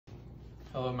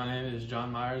Hello, my name is John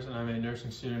Myers and I'm a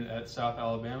nursing student at South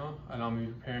Alabama, and I'll be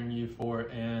preparing you for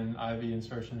an IV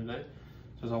insertion today.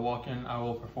 So as I walk in, I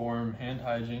will perform hand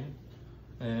hygiene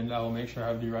and I will make sure I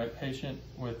have the right patient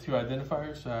with two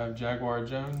identifiers. So I have Jaguar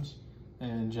Jones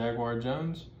and Jaguar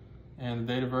Jones, and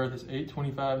the date of birth is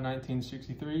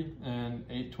 8/25/1963 and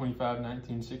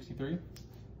 8/25/1963.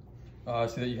 I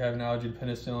see that you have an allergy to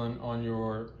penicillin on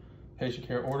your patient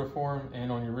care order form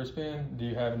and on your wristband. Do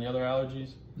you have any other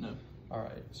allergies? No. All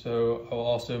right, so I will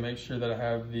also make sure that I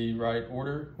have the right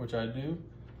order, which I do,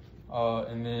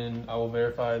 and then I will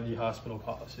verify the hospital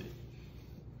policy.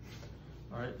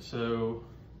 All right, so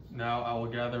now I will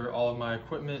gather all of my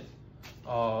equipment,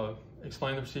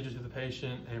 explain the procedure to the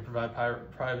patient, and provide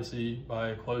privacy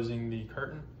by closing the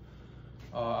curtain.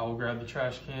 I will grab the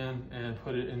trash can and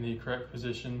put it in the correct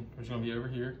position, which is going to be over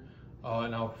here,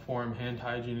 and I'll perform hand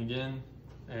hygiene again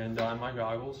and don my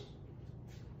goggles.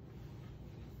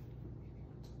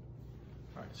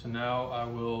 Alright, so now I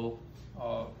will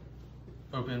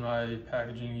open my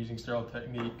packaging using sterile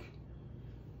technique,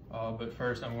 but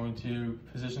first I'm going to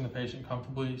position the patient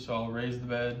comfortably. So I'll raise the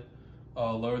bed,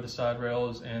 lower the side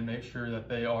rails, and make sure that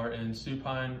they are in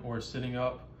supine or sitting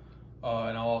up,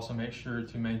 and I'll also make sure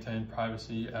to maintain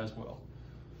privacy as well.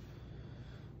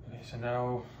 Okay, so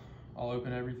now I'll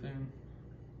open everything.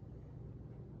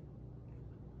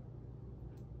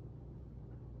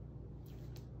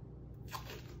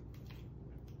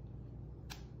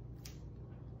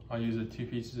 I'll use the 2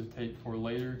 pieces of tape for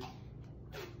later.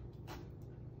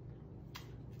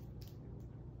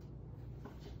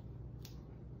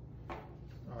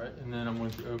 All right, and then I'm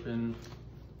going to open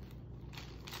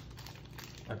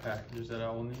my packages that I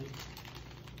will need.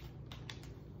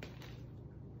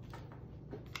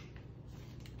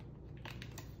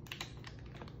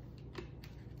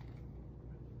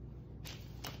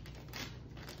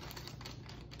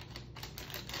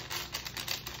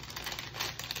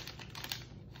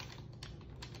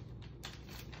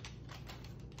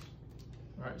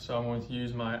 All right, so I'm going to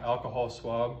use my alcohol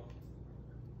swab.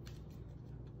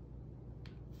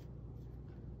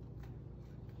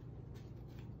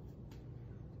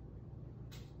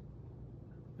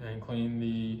 And clean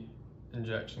the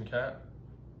injection cap.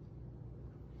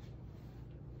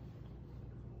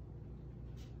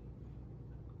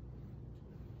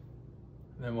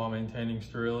 And then while maintaining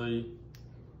sterility,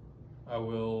 I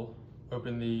will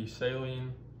open the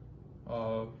saline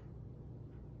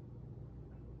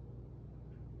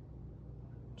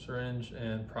syringe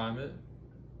and prime it.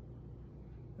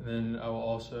 And then I will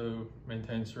also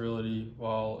maintain sterility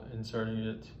while inserting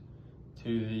it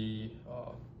to the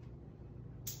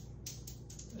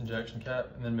injection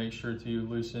cap, and then make sure to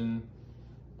loosen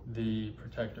the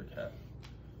protector cap.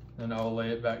 Then I will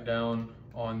lay it back down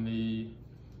on the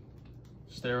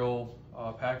sterile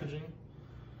packaging.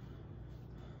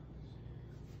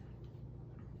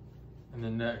 And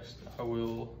then next I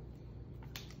will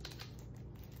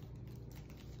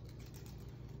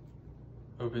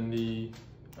open the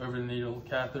over the needle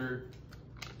catheter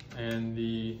and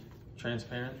the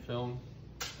transparent film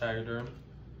Tegaderm.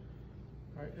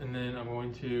 All right, and then I'm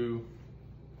going to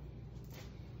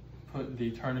put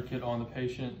the tourniquet on the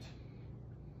patient,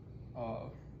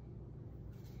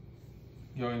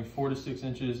 going 4 to 6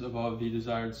 inches above the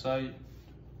desired site.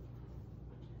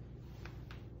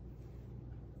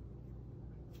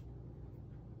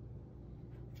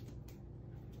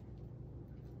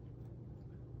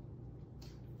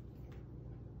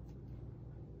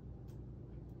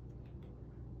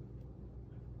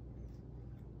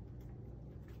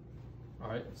 All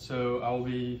right, so I will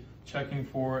be checking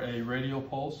for a radial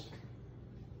pulse,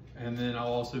 and then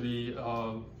I'll also be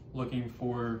looking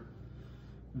for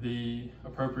the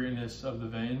appropriateness of the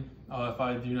vein. If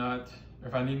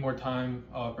I need more time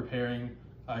preparing,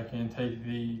 I can take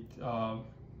the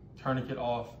tourniquet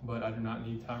off, but I do not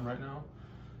need time right now.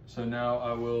 So now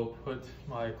I will put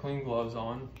my clean gloves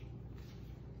on.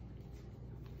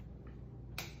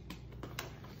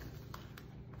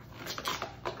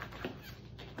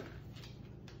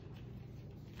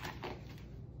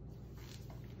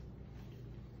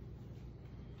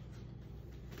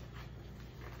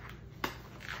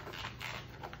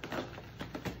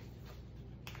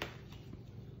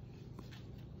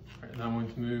 And I'm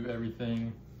going to move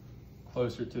everything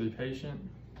closer to the patient.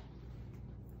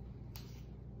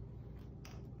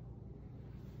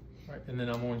 All right, and then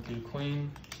I'm going to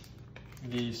clean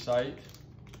the site.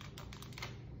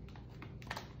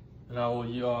 And I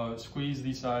will squeeze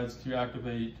these sides to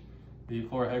activate the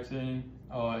chlorhexidine,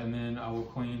 and then I will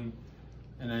clean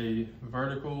in a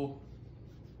vertical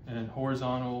and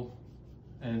horizontal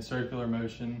and circular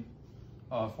motion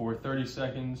for 30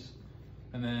 seconds,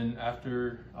 And then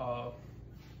after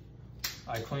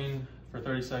I clean for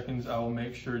 30 seconds, I will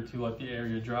make sure to let the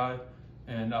area dry,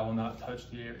 and I will not touch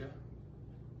the area.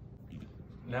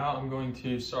 Now I'm going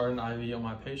to start an IV on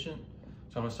my patient.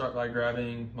 So I'm going to start by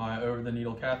grabbing my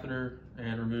over-the-needle catheter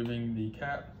and removing the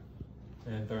cap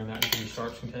and throwing that into the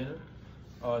sharps container.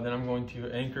 Then I'm going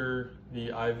to anchor the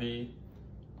IV,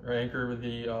 or anchor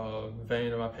the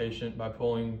vein of my patient by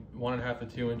pulling 1.5 to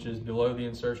 2 inches below the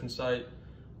insertion site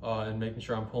and making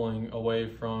sure I'm pulling away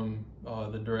from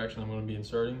the direction I'm going to be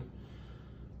inserting.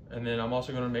 And then I'm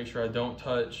also going to make sure I don't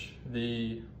touch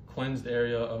the cleansed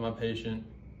area of my patient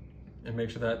and make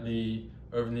sure that the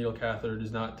over-the-needle catheter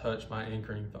does not touch my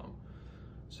anchoring thumb.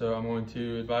 So I'm going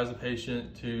to advise the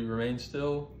patient to remain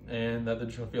still and that they're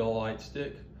just going to feel a light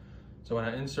stick. So when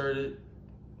I insert it,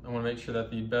 I want to make sure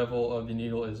that the bevel of the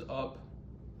needle is up,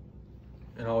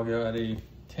 and I'll go at a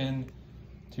 10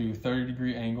 to 30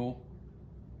 degree angle.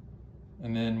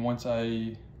 And then once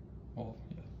and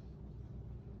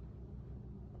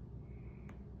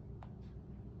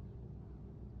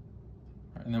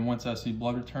then once I see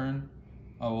blood return,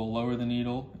 I will lower the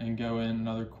needle and go in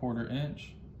another 1/4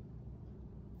 inch.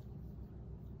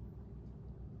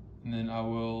 And then I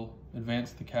will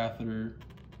advance the catheter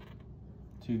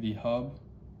to the hub.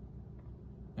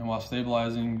 And while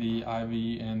stabilizing the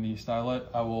IV and the stylet,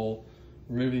 I will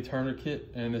remove the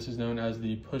tourniquet, and this is known as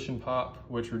the push and pop,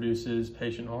 which reduces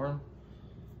patient harm.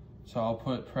 So I'll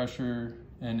put pressure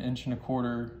 1.25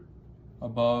 inches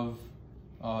above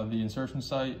the insertion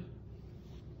site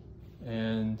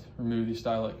and remove the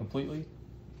stylet completely.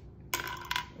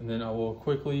 And then I will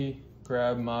quickly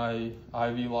grab my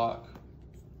IV lock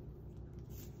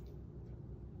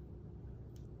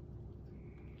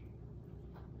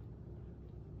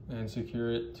and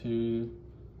secure it to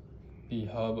the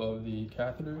hub of the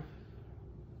catheter.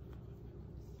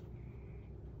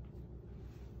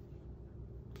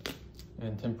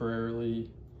 And temporarily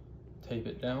tape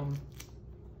it down.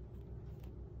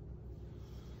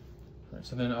 All right,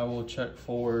 so then I will check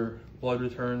for blood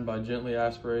return by gently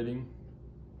aspirating.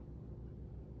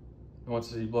 And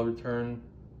once I see blood return,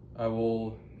 I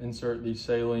will insert the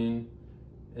saline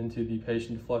into the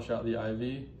patient to flush out the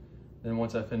IV. Then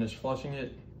once I finish flushing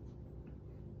it,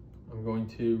 I'm going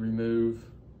to remove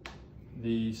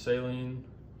the saline.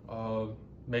 I'll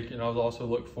also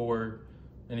look for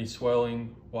any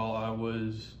swelling while I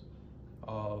was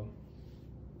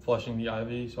flushing the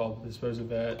IV, so I'll dispose of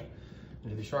that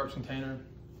into the sharps container.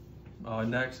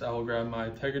 Next, I will grab my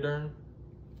Tegaderm.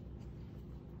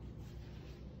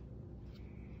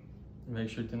 Make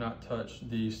sure to not touch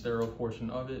the sterile portion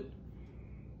of it.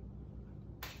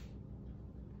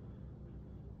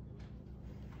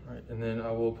 All right, and then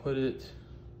I will put it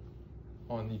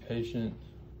on the patient,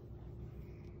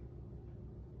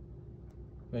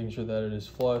 making sure that it is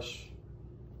flush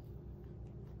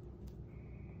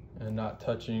and not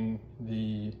touching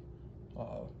the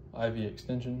IV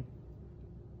extension.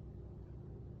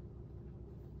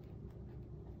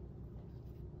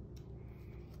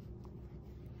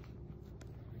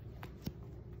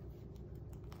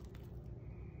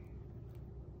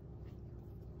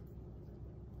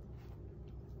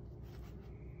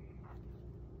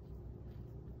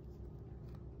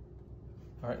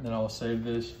 All right, then I'll save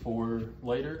this for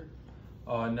later.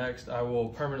 Next, I will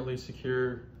permanently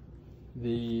secure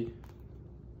the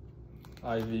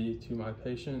IV to my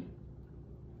patient.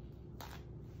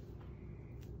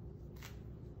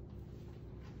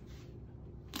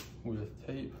 With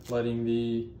tape, letting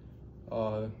the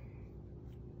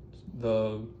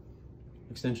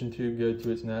extension tube go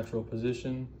to its natural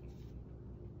position.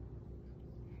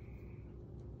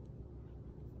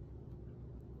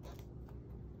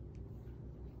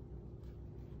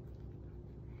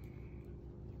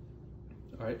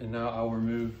 All right, and now I'll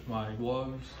remove my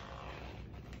gloves.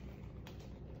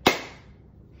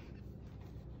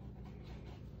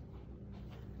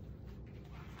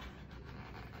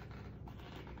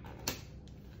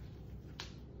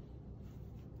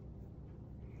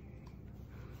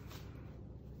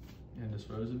 And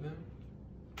dispose of them.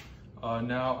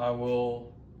 Now I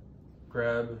will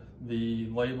grab the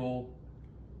label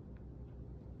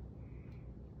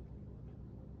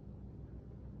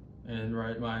and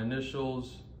write my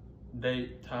initials,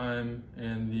 date, time,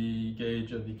 and the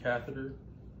gauge of the catheter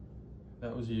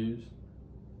that was used.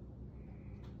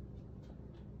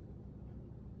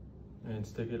 And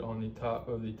stick it on the top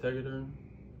of the Tegaderm.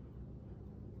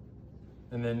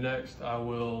 And then next I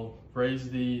will raise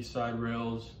the side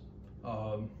rails,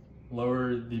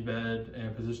 lower the bed,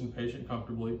 and position the patient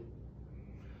comfortably.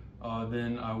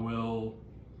 Then I will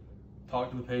talk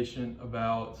to the patient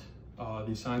about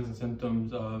the signs and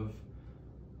symptoms of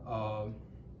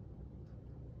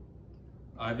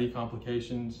IV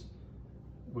complications,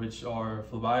 which are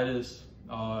phlebitis,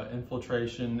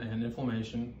 infiltration, and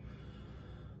inflammation.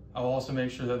 I'll also make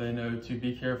sure that they know to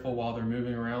be careful while they're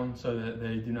moving around so that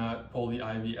they do not pull the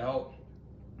IV out.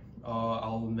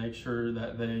 I'll make sure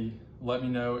that they let me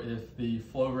know if the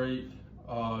flow rate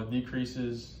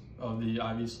decreases of the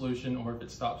IV solution or if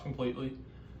it stops completely.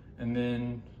 And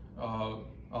then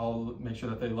I'll make sure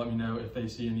that they let me know if they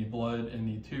see any blood in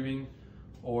the tubing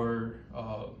or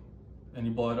any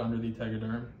blood under the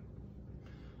tegaderm.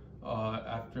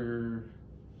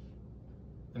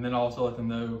 And then I'll also let them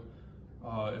know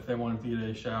if they wanted to get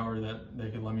a shower that they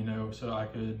could let me know so I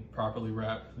could properly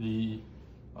wrap the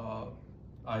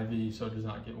IV so it does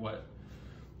not get wet.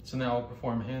 So now I'll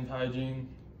perform hand hygiene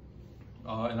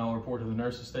and I'll report to the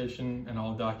nurse's station, and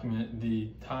I'll document the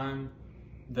time,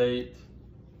 date,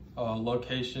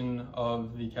 location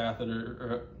of the catheter,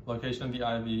 or location of the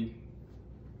IV,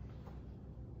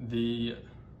 the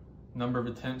number of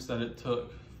attempts that it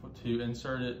took to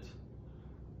insert it,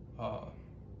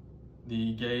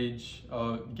 the gauge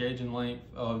and length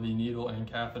of the needle and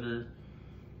catheter,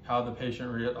 how the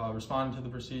patient responded to the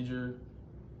procedure,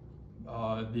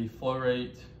 the flow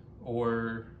rate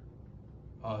or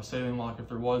saline lock if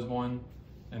there was one,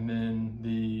 and then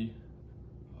the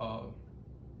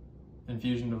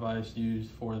infusion device used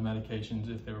for the medications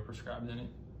if they were prescribed any.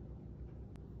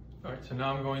 All right, so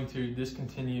now I'm going to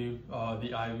discontinue the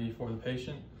IV for the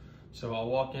patient. So I'll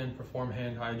walk in, perform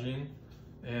hand hygiene,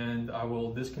 and I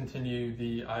will discontinue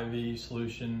the IV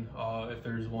solution if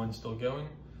there's one still going.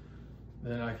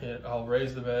 Then I'll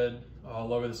raise the bed,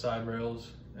 lower the side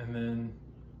rails, and then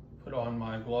put on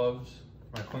my gloves,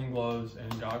 my clean gloves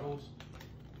and goggles.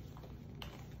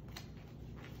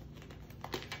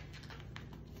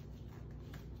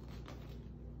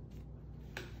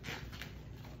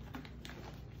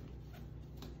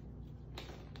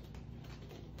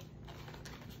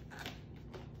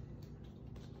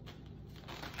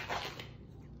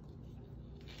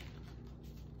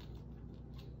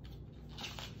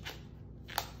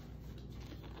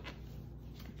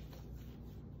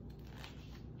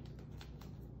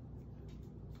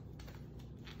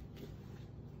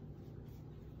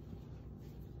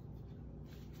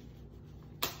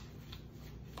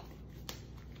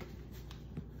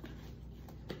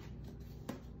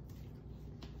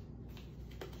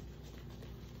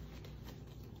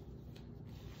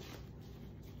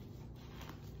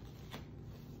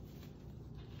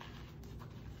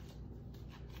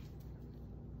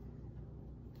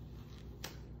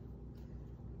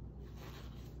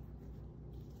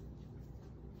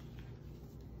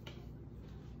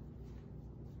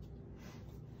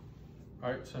 All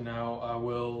right, so now I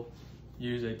will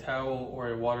use a towel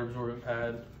or a water absorbent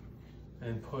pad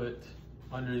and put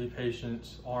under the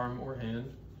patient's arm or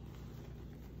hand.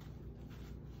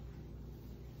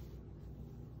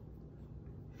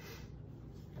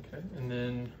 Okay, and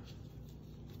then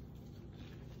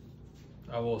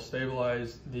I will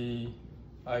stabilize the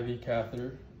IV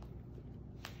catheter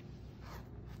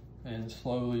and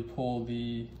slowly pull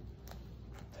the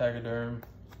tegaderm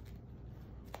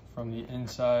from the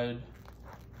inside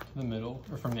to the middle,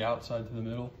 or from the outside to the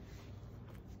middle.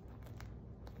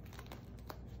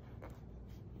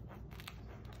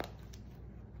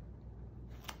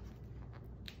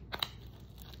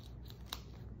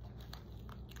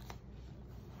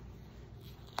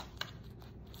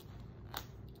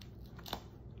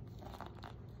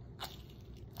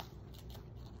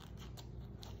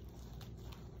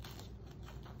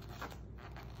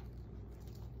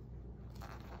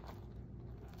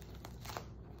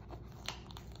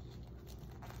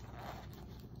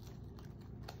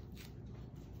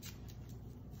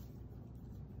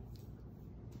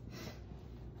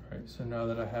 Alright, so now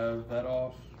that I have that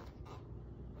off,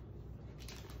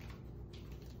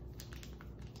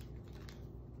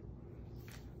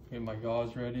 get my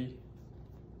gauze ready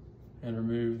and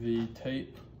remove the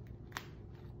tape.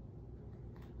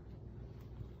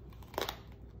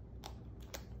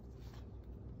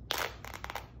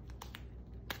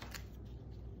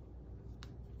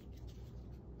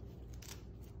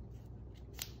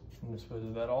 And dispose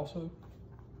of that also.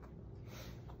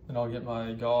 Then I'll get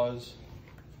my gauze,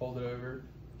 fold it over,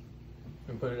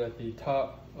 and put it at the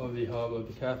top of the hub of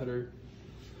the catheter.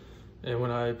 And when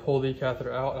I pull the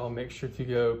catheter out, I'll make sure to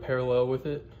go parallel with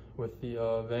it, with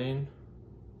the vein.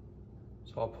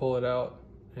 So I'll pull it out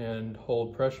and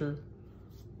hold pressure.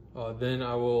 Then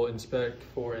I will inspect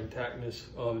for intactness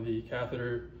of the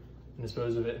catheter and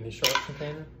dispose of it in the shark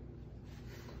container.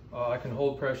 I can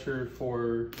hold pressure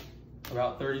for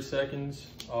about 30 seconds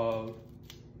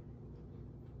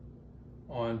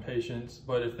on patients,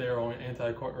 but if they're on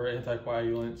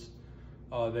anticoagulants,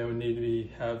 they would need to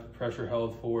have pressure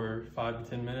held for 5 to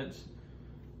 10 minutes.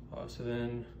 So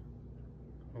then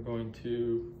I'm going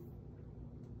to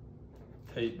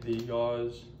tape the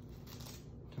gauze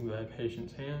to the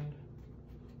patient's hand,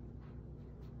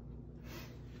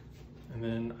 and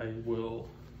then I will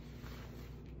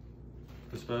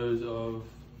dispose of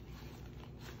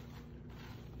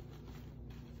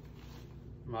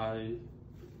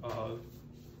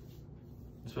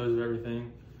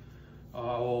everything.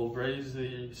 I will raise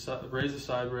the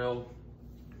side rail,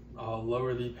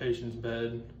 lower the patient's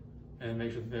bed, and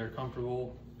make sure that they're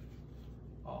comfortable.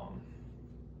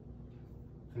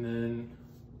 And then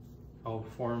I'll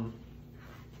perform.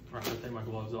 I'm going to take my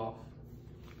gloves off.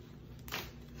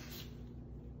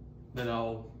 Then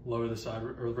I'll raise the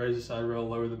side rail,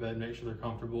 lower the bed, make sure they're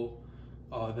comfortable.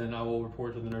 Then I will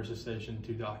report to the nurse's station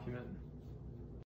to document.